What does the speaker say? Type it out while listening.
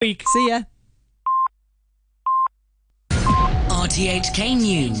week. See ya. RTHK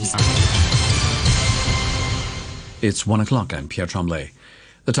News. It's 1 o'clock. I'm Pierre Tremblay.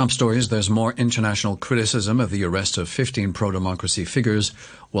 The top story is there's more international criticism of the arrest of 15 pro-democracy figures,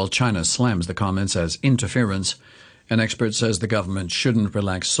 while China slams the comments as interference. An expert says the government shouldn't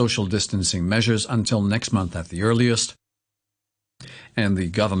relax social distancing measures until next month at the earliest. And the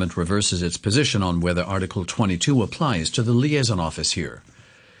government reverses its position on whether Article 22 applies to the liaison office here.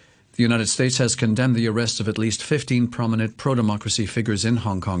 The United States has condemned the arrest of at least 15 prominent pro-democracy figures in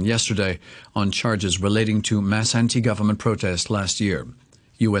Hong Kong yesterday on charges relating to mass anti-government protests last year.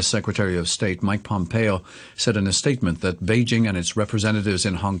 U.S. Secretary of State Mike Pompeo said in a statement that Beijing and its representatives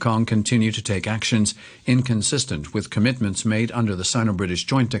in Hong Kong continue to take actions inconsistent with commitments made under the Sino-British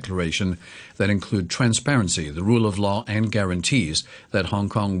Joint Declaration that include transparency, the rule of law, and guarantees that Hong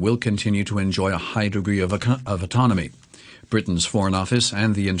Kong will continue to enjoy a high degree of autonomy. Britain's Foreign Office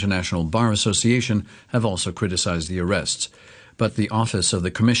and the International Bar Association have also criticized the arrests. But the Office of the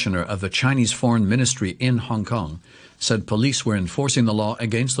Commissioner of the Chinese Foreign Ministry in Hong Kong said police were enforcing the law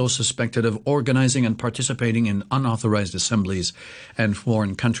against those suspected of organizing and participating in unauthorized assemblies, and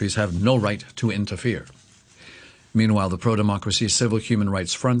foreign countries have no right to interfere. Meanwhile, the pro-democracy Civil Human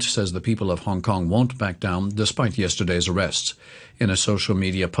Rights Front says the people of Hong Kong won't back down despite yesterday's arrests. In a social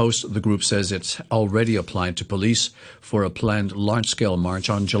media post, the group says it's already applied to police for a planned large-scale march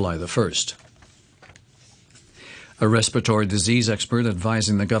on July the 1st. A respiratory disease expert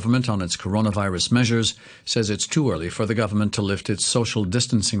advising the government on its coronavirus measures says it's too early for the government to lift its social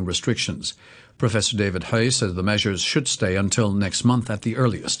distancing restrictions. Professor David Hui says the measures should stay until next month at the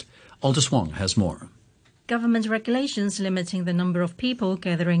earliest. Aldous Wong has more. Government regulations limiting the number of people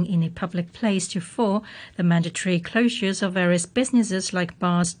gathering in a public place to 4, the mandatory closures of various businesses like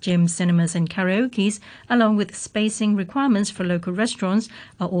bars, gyms, cinemas and karaokes, along with spacing requirements for local restaurants,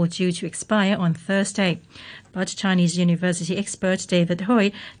 are all due to expire on Thursday. But Chinese university expert David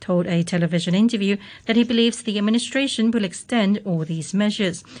Hui told a television interview that he believes the administration will extend all these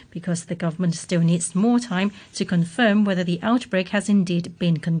measures because the government still needs more time to confirm whether the outbreak has indeed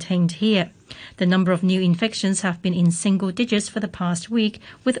been contained here. The number of new infections have been in single digits for the past week,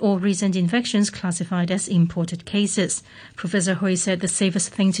 with all recent infections classified as imported cases. Professor Hui said the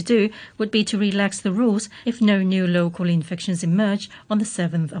safest thing to do would be to relax the rules if no new local infections emerge on the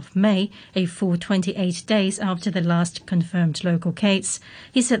 7th of May, a full 28 days after the last confirmed local case.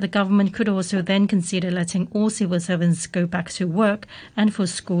 He said the government could also then consider letting all civil servants go back to work and for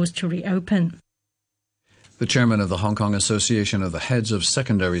schools to reopen. The chairman of the Hong Kong Association of the Heads of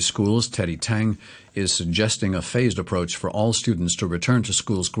Secondary Schools, Teddy Tang, is suggesting a phased approach for all students to return to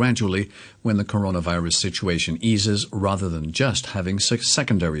schools gradually when the coronavirus situation eases, rather than just having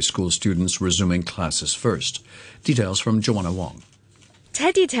secondary school students resuming classes first. Details from Joanna Wong.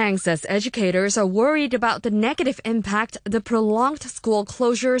 Teddy Tang says educators are worried about the negative impact the prolonged school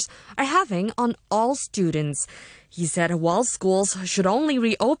closures are having on all students. He said while schools should only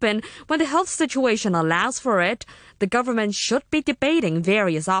reopen when the health situation allows for it, the government should be debating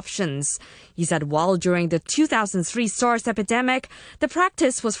various options. He said while during the 2003 SARS epidemic, the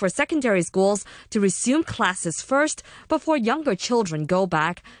practice was for secondary schools to resume classes first before younger children go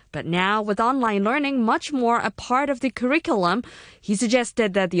back. But now, with online learning much more a part of the curriculum, he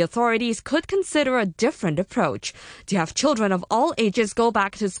suggested that the authorities could consider a different approach to have children of all ages go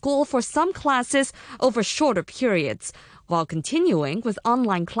back to school for some classes over shorter periods, while continuing with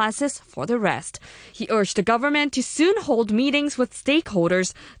online classes for the rest. He urged the government to soon hold meetings with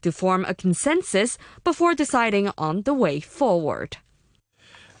stakeholders to form a consensus before deciding on the way forward.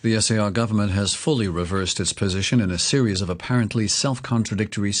 The SAR government has fully reversed its position in a series of apparently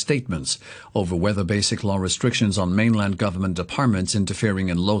self-contradictory statements over whether basic law restrictions on mainland government departments interfering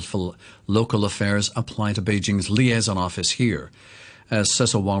in local affairs apply to Beijing's liaison office here. As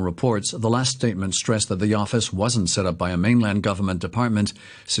Cecil Wong reports, the last statement stressed that the office wasn't set up by a mainland government department,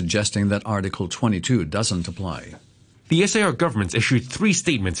 suggesting that Article 22 doesn't apply. The SAR government issued 3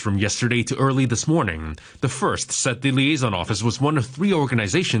 statements from yesterday to early this morning. The first said the liaison office was one of 3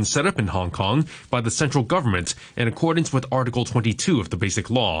 organizations set up in Hong Kong by the central government in accordance with Article 22 of the Basic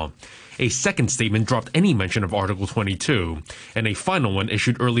Law. A second statement dropped any mention of Article 22, and a final one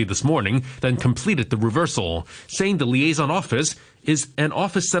issued early this morning then completed the reversal, saying the liaison office is an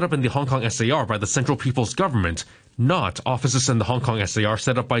office set up in the Hong Kong SAR by the Central People's Government, not offices in the Hong Kong SAR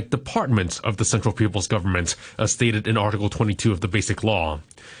set up by departments of the Central People's Government, as stated in Article 22 of the Basic Law.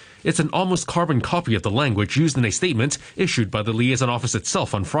 It's an almost carbon copy of the language used in a statement issued by the liaison office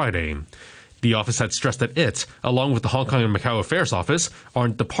itself on Friday. The office had stressed that it, along with the Hong Kong and Macau Affairs Office, are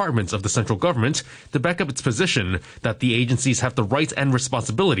departments of the central government to back up its position that the agencies have the right and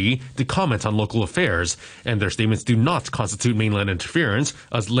responsibility to comment on local affairs, and their statements do not constitute mainland interference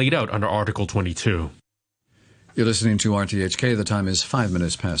as laid out under Article 22. You're listening to RTHK. The time is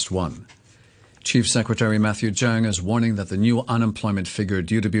 1:05. Chief Secretary Matthew Cheung is warning that the new unemployment figure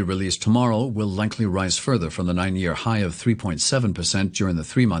due to be released tomorrow will likely rise further from the 9-year high of 3.7% during the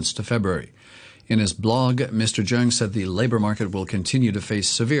 3 months to February. In his blog, Mr. Cheung said the labor market will continue to face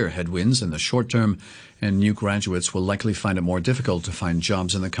severe headwinds in the short term, and new graduates will likely find it more difficult to find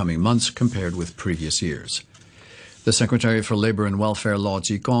jobs in the coming months compared with previous years. The Secretary for Labour and Welfare, Law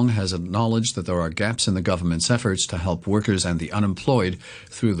Chi-kong, has acknowledged that there are gaps in the government's efforts to help workers and the unemployed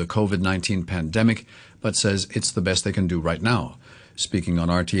through the COVID-19 pandemic, but says it's the best they can do right now. Speaking on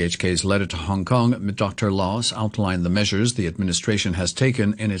RTHK's letter to Hong Kong, Dr. Laws outlined the measures the administration has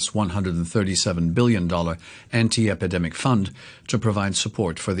taken in its $137 billion anti-epidemic fund to provide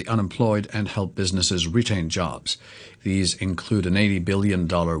support for the unemployed and help businesses retain jobs. These include an $80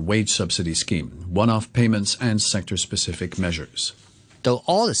 billion wage subsidy scheme, one-off payments, and sector-specific measures. Though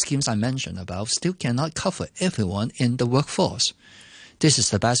all the schemes I mentioned above still cannot cover everyone in the workforce, this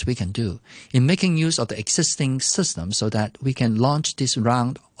is the best we can do in making use of the existing system so that we can launch this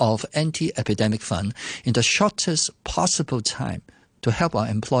round of anti-epidemic fund in the shortest possible time to help our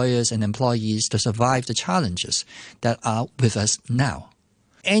employers and employees to survive the challenges that are with us now.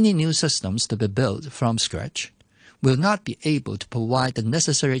 Any new systems to be built from scratch will not be able to provide the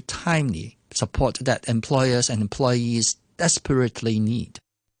necessary timely support that employers and employees desperately need.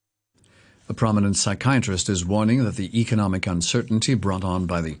 A prominent psychiatrist is warning that the economic uncertainty brought on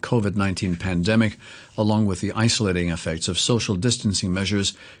by the COVID-19 pandemic, along with the isolating effects of social distancing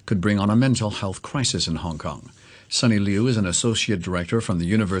measures, could bring on a mental health crisis in Hong Kong. Sunny Liu is an associate director from the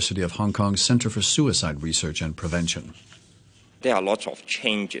University of Hong Kong's Center for Suicide Research and Prevention. There are lots of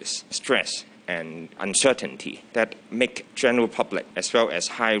changes, stress, and uncertainty that make general public as well as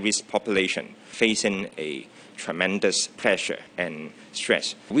high-risk population facing a tremendous pressure and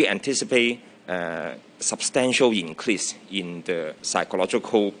stress. We anticipate a substantial increase in the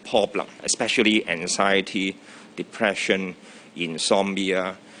psychological problem, especially anxiety, depression,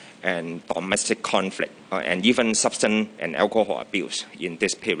 insomnia, and domestic conflict, and even substance and alcohol abuse in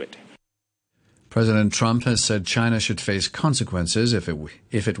this period. President Trump has said China should face consequences if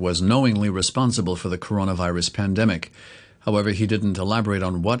it was knowingly responsible for the coronavirus pandemic. However, he didn't elaborate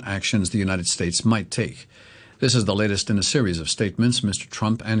on what actions the United States might take. This is the latest in a series of statements Mr.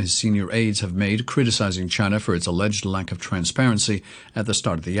 Trump and his senior aides have made criticizing China for its alleged lack of transparency at the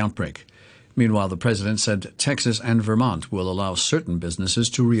start of the outbreak. Meanwhile, the president said Texas and Vermont will allow certain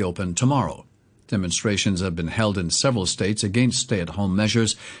businesses to reopen tomorrow. Demonstrations have been held in several states against stay-at-home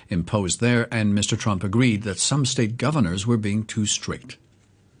measures imposed there, and Mr. Trump agreed that some state governors were being too strict.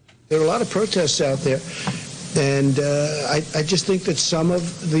 There are a lot of protests out there. And I just think that some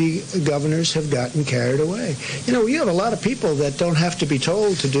of the governors have gotten carried away. You know, you have a lot of people that don't have to be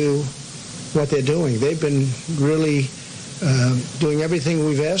told to do what they're doing. They've been really doing everything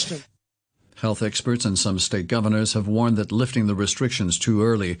we've asked them. Health experts and some state governors have warned that lifting the restrictions too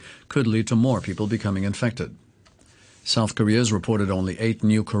early could lead to more people becoming infected. South Korea has reported only 8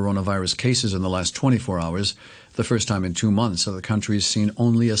 new coronavirus cases in the last 24 hours, the first time in 2 months that the country has seen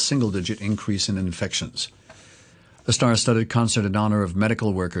only a single-digit increase in infections. The star-studded concert in honor of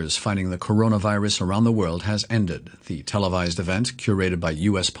medical workers fighting the coronavirus around the world has ended. The televised event, curated by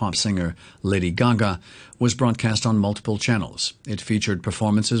U.S. pop singer Lady Gaga, was broadcast on multiple channels. It featured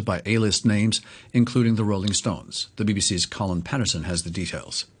performances by A-list names, including the Rolling Stones. The BBC's Colin Patterson has the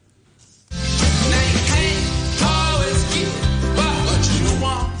details.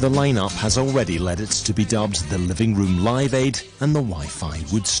 The lineup has already led it to be dubbed the Living Room Live Aid and the Wi-Fi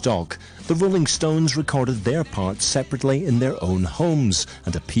Woodstock. The Rolling Stones recorded their parts separately in their own homes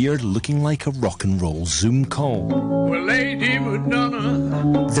and appeared looking like a rock and roll Zoom call. Well, Lady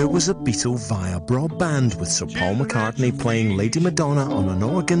Madonna. There was a Beatle via broadband with Sir Paul McCartney playing Lady Madonna on an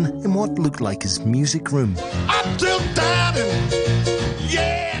organ in what looked like his music room. I'm still diving.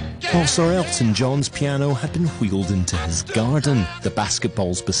 Yeah. While Sir Elton John's piano had been wheeled into his garden, the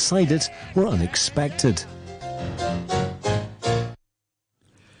basketballs beside it were unexpected.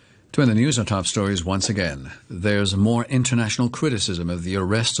 To end the news, our top stories once again. There's more international criticism of the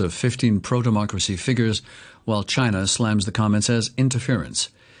arrest of 15 pro-democracy figures, while China slams the comments as interference.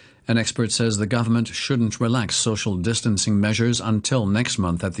 An expert says the government shouldn't relax social distancing measures until next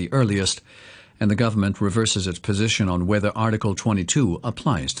month at the earliest, and the government reverses its position on whether Article 22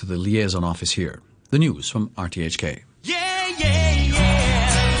 applies to the liaison office here. The news from RTHK. Yeah, yeah, yeah.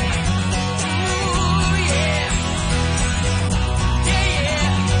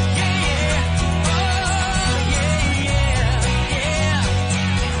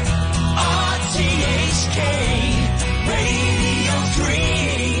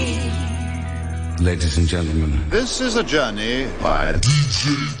 ladies and gentlemen. This is a journey by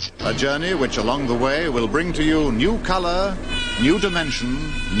DJ. A journey which along the way will bring to you new color, new dimension,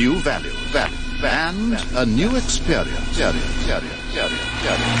 new value, and a new experience.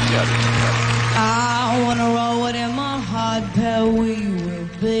 I wanna roll it in my heart, where we will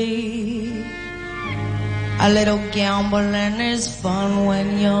be. A little gambling is fun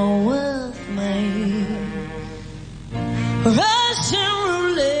when you're with me. Russian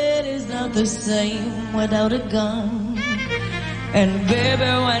roulette is not the same without a gun. And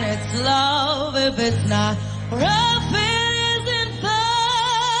baby, when it's love, if it's not rough, it isn't fun.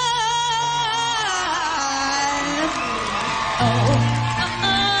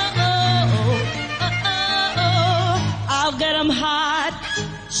 I'll get him hot,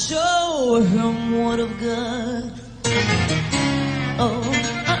 show him what I've got.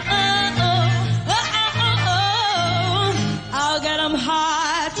 I'll get him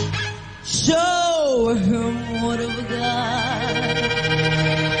hot, show him what I've got.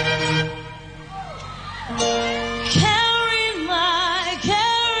 Carry my,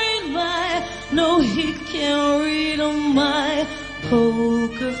 no he can't read on my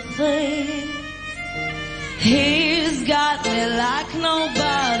poker face. He's got me like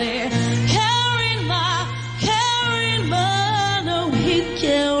nobody. Carry my, no he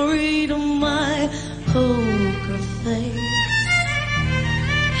can't read on my poker face.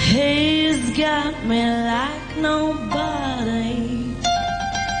 He's got me like nobody.